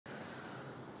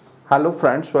Hello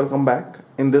friends, welcome back.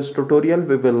 In this tutorial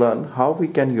we will learn how we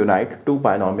can unite two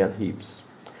binomial heaps.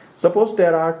 Suppose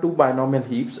there are two binomial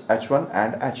heaps h1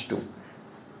 and h2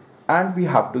 and we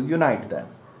have to unite them.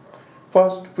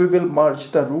 First we will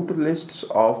merge the root lists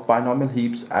of binomial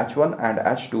heaps h1 and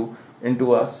h2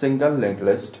 into a single linked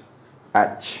list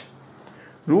h.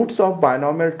 Roots of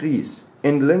binomial trees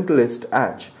in linked list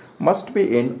h must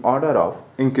be in order of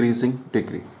increasing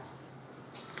degree.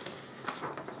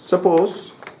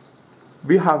 Suppose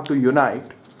we have to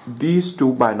unite these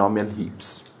two binomial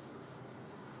heaps,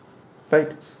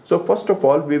 right? So first of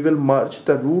all we will merge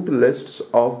the root lists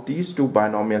of these two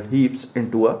binomial heaps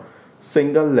into a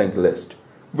single linked list,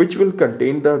 which will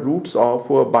contain the roots of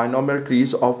binomial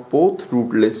trees of both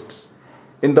root lists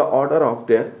in the order of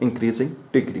their increasing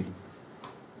degree.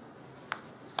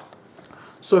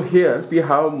 So here we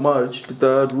have merged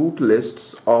the root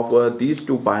lists of these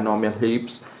two binomial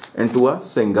heaps into a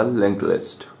single linked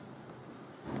list,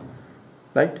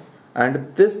 right?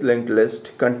 And this linked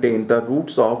list contains the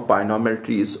roots of binomial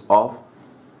trees of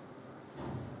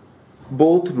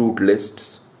both root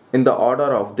lists in the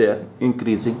order of their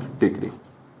increasing degree,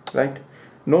 right?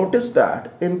 Notice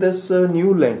that in this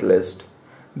new linked list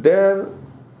there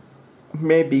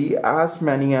may be as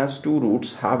many as two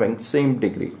roots having same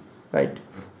degree, right?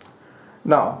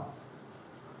 Now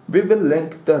we will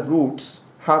link the roots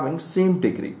having same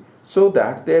degree so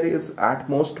that there is at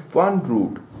most one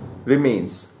root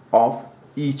remains of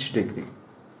each degree.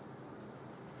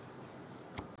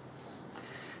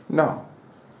 Now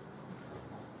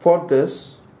for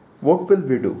this, what will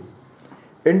we do?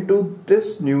 Into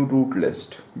this new root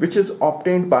list, which is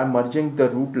obtained by merging the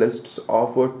root lists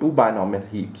of two binomial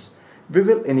heaps, we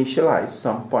will initialize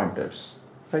some pointers,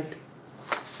 right?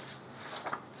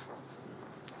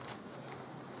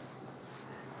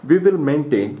 We will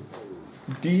maintain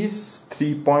these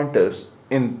three pointers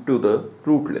into the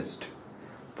root list.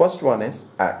 First one is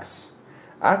x.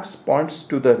 X points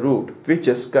to the root which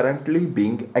is currently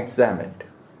being examined.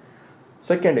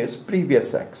 Second is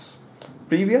previous x.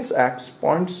 Previous x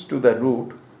points to the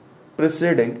root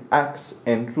preceding x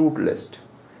in root list,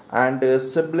 and a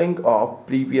sibling of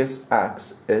previous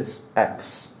x is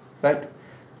x, right?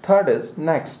 Third is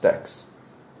next x.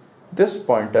 This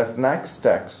pointer next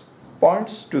x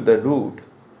points to the root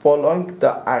following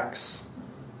the x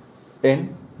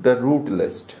in the root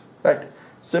list, right?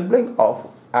 Sibling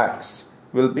of x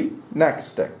will be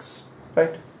next x,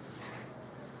 right?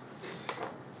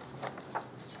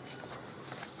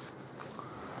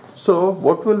 So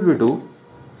what will we do?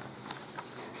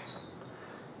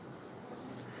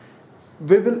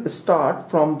 We will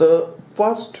start from the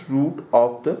first root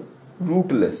of the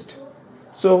root list.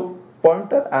 So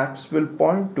pointer x will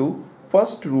point to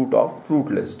first root of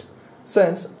root list.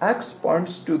 Since x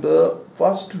points to the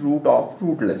first root of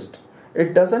root list,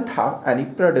 it doesn't have any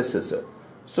predecessor.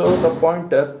 So the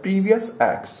pointer previous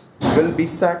x will be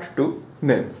set to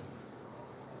nil,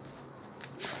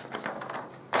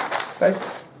 right?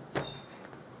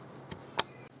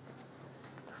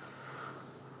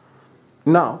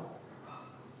 Now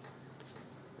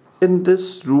in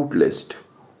this root list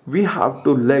we have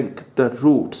to link the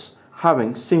roots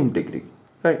having same degree,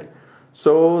 right?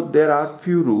 So there are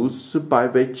few rules by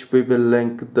which we will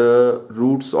link the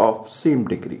roots of same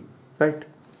degree, right?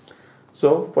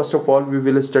 So first of all we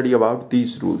will study about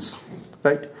these rules,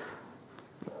 right?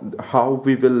 How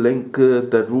we will link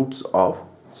the roots of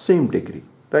same degree,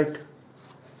 right?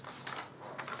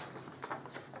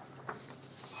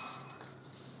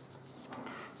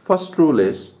 First rule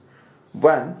is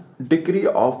when degree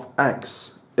of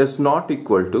x is not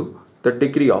equal to the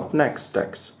degree of next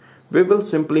x, we will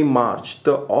simply march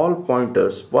the all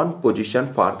pointers one position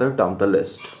farther down the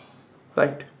list,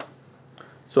 right?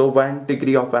 So when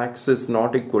degree of x is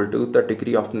not equal to the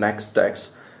degree of next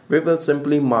x, we will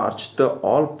simply march the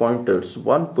all pointers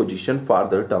one position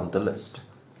farther down the list.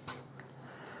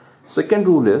 Second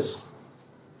rule is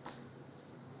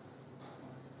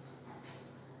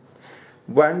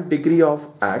when degree of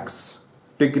x,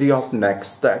 degree of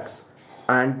next x,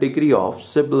 and degree of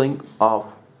sibling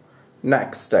of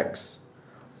next x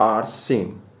are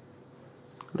same,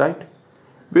 right?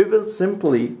 We will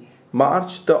simply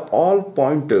march the all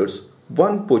pointers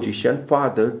one position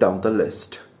farther down the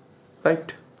list,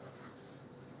 right?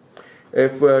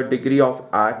 If degree of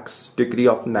x, degree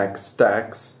of next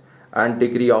x, and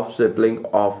degree of sibling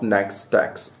of next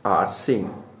x are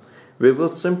same, we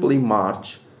will simply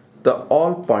march the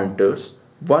all pointers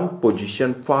one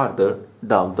position farther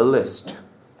down the list,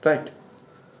 right?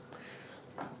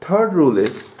 Third rule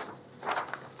is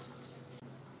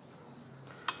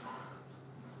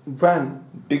when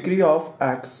degree of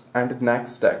x and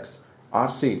next x are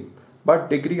same but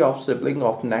degree of sibling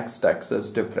of next x is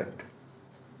different,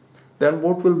 then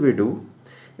what will we do?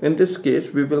 In this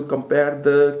case we will compare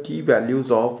the key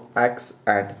values of x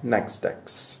and next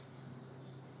x,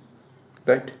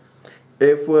 right?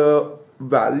 If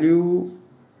value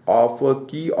of a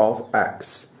key of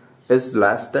x is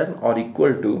less than or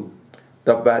equal to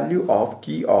the value of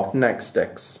key of next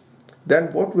x,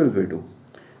 then what will we do?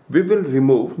 We will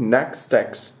remove next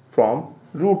x from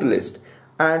root list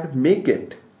and make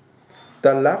it the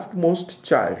leftmost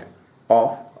child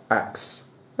of x,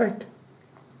 right?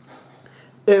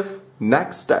 If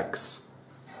next x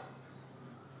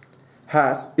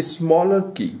has a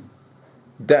smaller key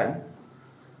than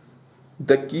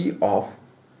the key of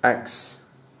x,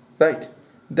 right,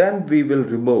 then we will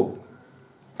remove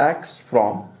x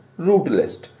from root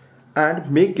list and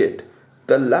make it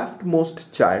the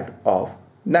leftmost child of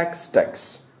next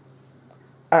x,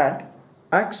 and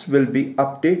x will be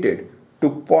updated to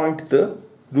point the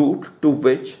root to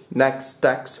which next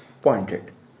x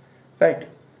pointed, right?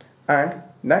 And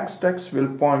next x will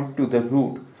point to the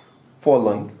root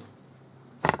following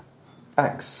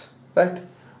x, right?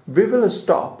 We will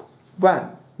stop when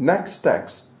next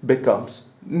x becomes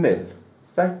nil,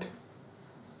 right?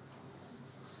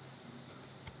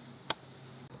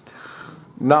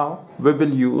 Now we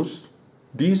will use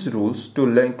these rules to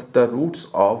link the roots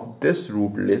of this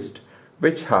root list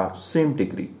which have same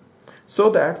degree, so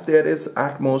that there is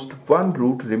at most one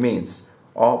root remains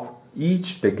of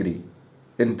each degree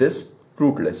in this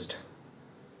root list,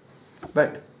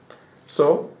 right?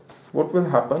 So what will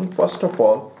happen? First of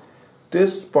all,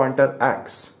 this pointer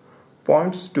x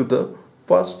points to the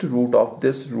first root of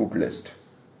this root list,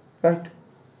 right?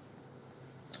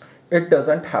 It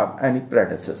doesn't have any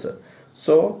predecessor,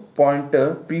 so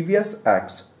pointer previous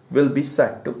x will be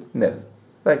set to nil,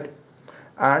 right?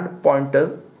 And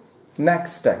pointer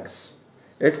next x,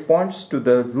 it points to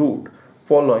the root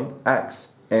following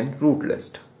x in root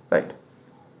list, right?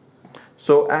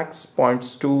 So x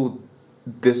points to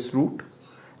this root,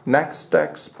 next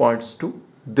x points to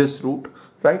this root,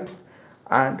 right?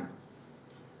 And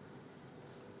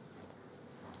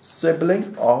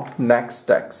sibling of next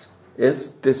x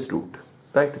is this root,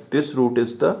 right? This root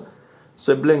is the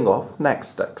sibling of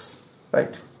next x,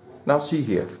 right? Now see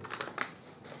here,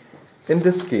 in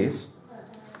this case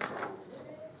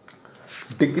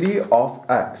degree of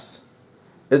x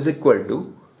is equal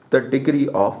to the degree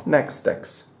of next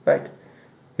x, right?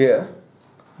 Here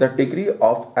the degree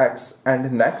of x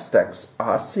and next x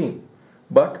are same,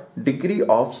 but degree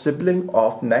of sibling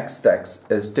of next x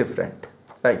is different,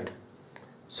 right?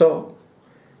 So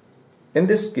in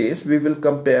this case we will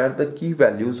compare the key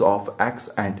values of x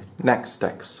and next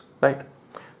x, right?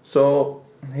 So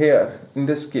here in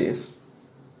this case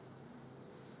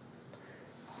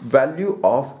value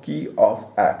of key of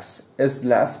x is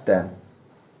less than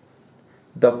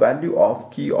the value of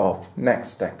key of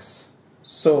next x.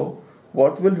 So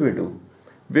what will we do?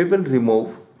 We will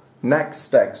remove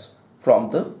next x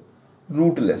from the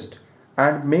root list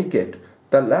and make it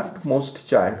the leftmost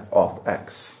child of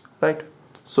x, right?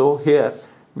 So here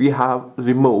we have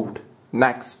removed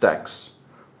next x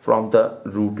from the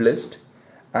root list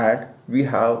and we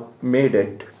have made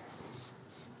it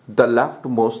the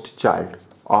leftmost child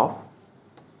of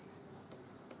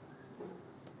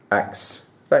x,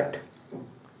 right?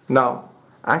 Now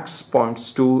x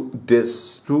points to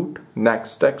this root,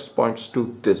 next x points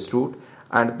to this root,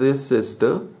 and this is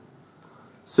the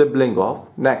sibling of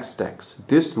next x.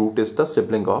 This root is the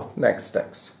sibling of next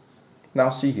x. Now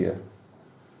see here,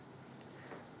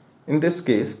 in this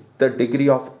case the degree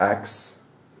of x,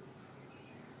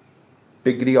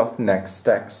 degree of next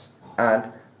x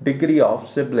and degree of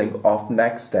sibling of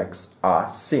next x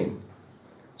are same.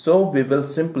 So we will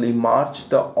simply march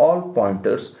the all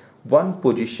pointers one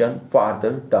position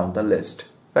farther down the list,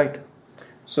 right?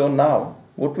 So now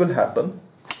what will happen?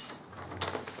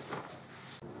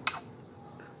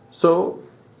 So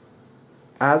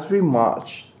as we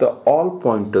march the all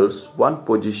pointers one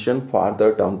position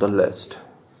farther down the list,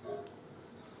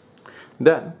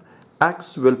 then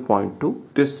x will point to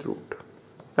this root,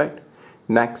 right?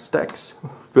 Next x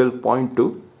will point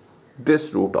to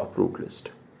this root of root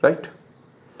list, right?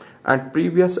 And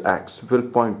previous x will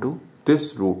point to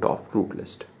this root of root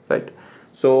list, right?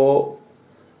 So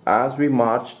as we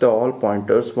march the all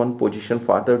pointers one position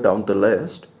farther down the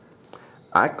list,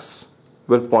 x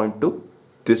will point to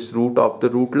this root of the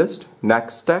root list,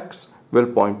 next x will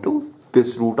point to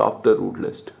this root of the root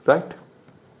list, right?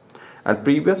 And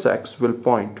previous x will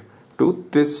point to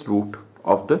this root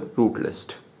of the root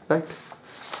list, right?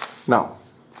 Now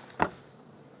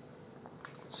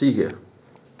see here.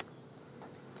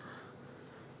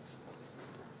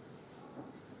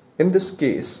 In this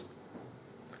case,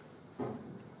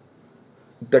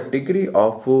 the degree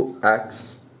of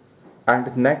x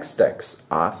and next x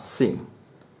are same,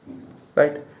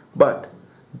 right? But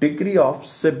degree of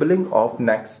sibling of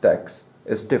next x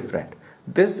is different.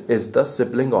 This is the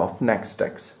sibling of next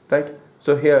x, right?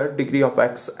 So here degree of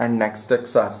x and next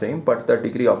x are same, but the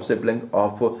degree of sibling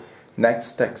of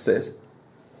next x is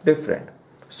different.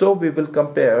 So we will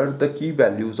compare the key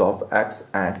values of x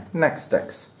and next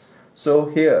x. So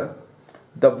here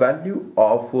the value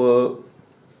of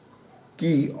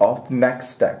key of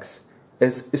next x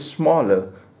is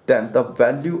smaller than the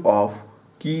value of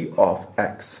key of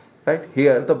x, right?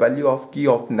 Here the value of key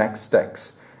of next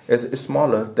x is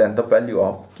smaller than the value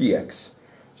of key x.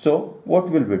 So what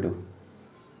will we do?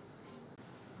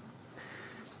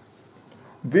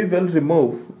 We will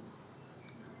remove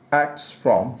x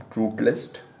from root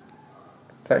list,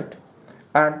 right,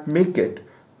 and make it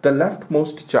the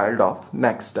leftmost child of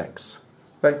next x,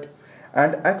 right,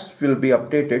 and x will be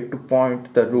updated to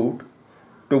point the root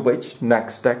to which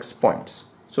next x points.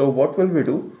 So what will we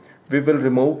do? We will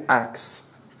remove x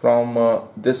from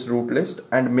this root list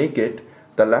and make it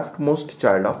the leftmost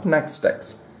child of next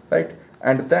x, right,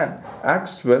 and then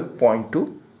x will point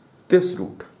to this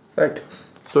root, right.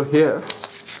 So here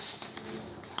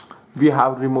we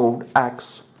have removed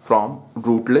x from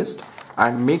root list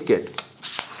and make it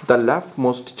the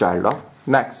leftmost child of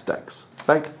next x,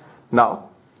 right. Now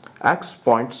x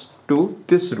points to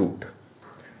this root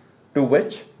to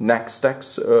which next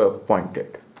x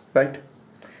pointed, right.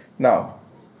 Now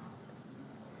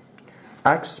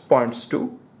x points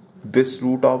to this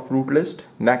root of root list,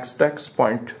 next x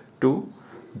point to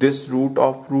this root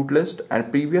of root list,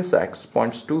 and previous x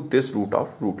points to this root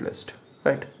of root list,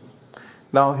 right.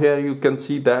 Now here you can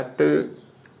see that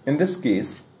in this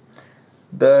case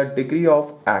the degree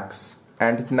of x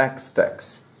and next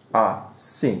x are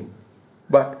same,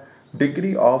 but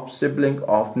degree of sibling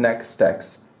of next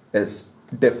x is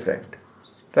different,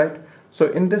 right. So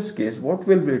in this case what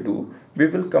will we do? We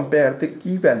will compare the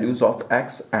key values of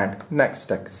x and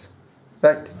next x,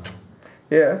 right.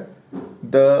 Here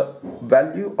the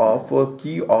value of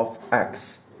key of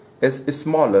x is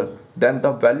smaller than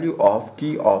the value of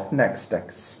key of next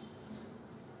x,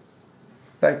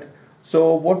 right.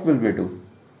 So what will we do?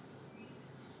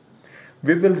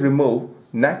 We will remove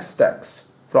next x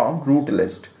from root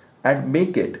list and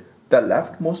make it the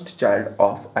leftmost child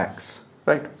of x,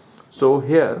 right. So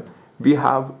here we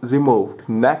have removed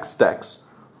next x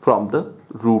from the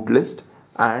root list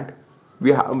and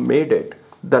we have made it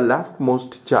the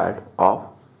leftmost child of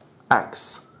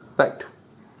x, right.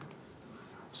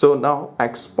 So now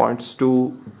x points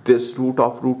to this root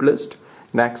of root list,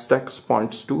 next x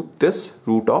points to this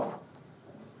root of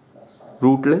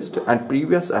root list, and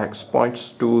previous x points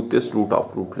to this root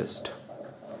of root list,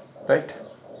 right.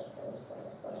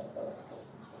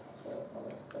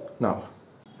 Now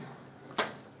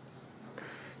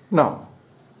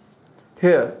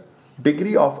here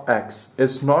degree of x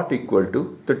is not equal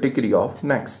to the degree of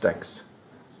next x,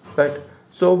 right.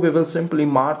 So we will simply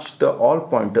march the all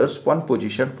pointers one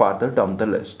position farther down the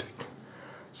list.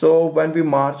 So when we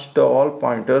march the all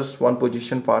pointers one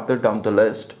position farther down the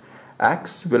list,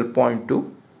 x will point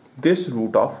to this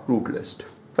root of root list,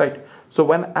 right. So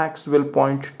when x will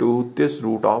point to this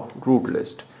root of root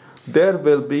list, there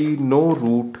will be no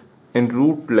root in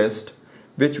root list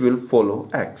which will follow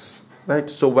x, right.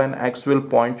 So when x will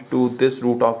point to this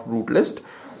root of root list,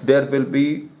 there will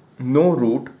be no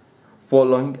root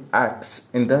following x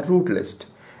in the root list.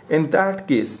 In that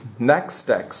case next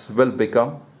x will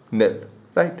become nil,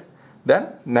 right. Then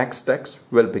next x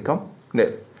will become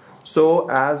nil. So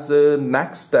as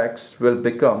next x will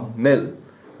become nil,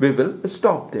 we will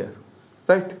stop there,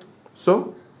 right.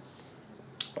 So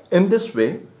in this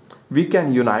way we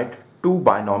can unite two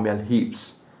binomial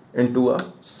heaps into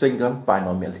a single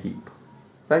binomial heap,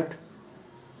 right.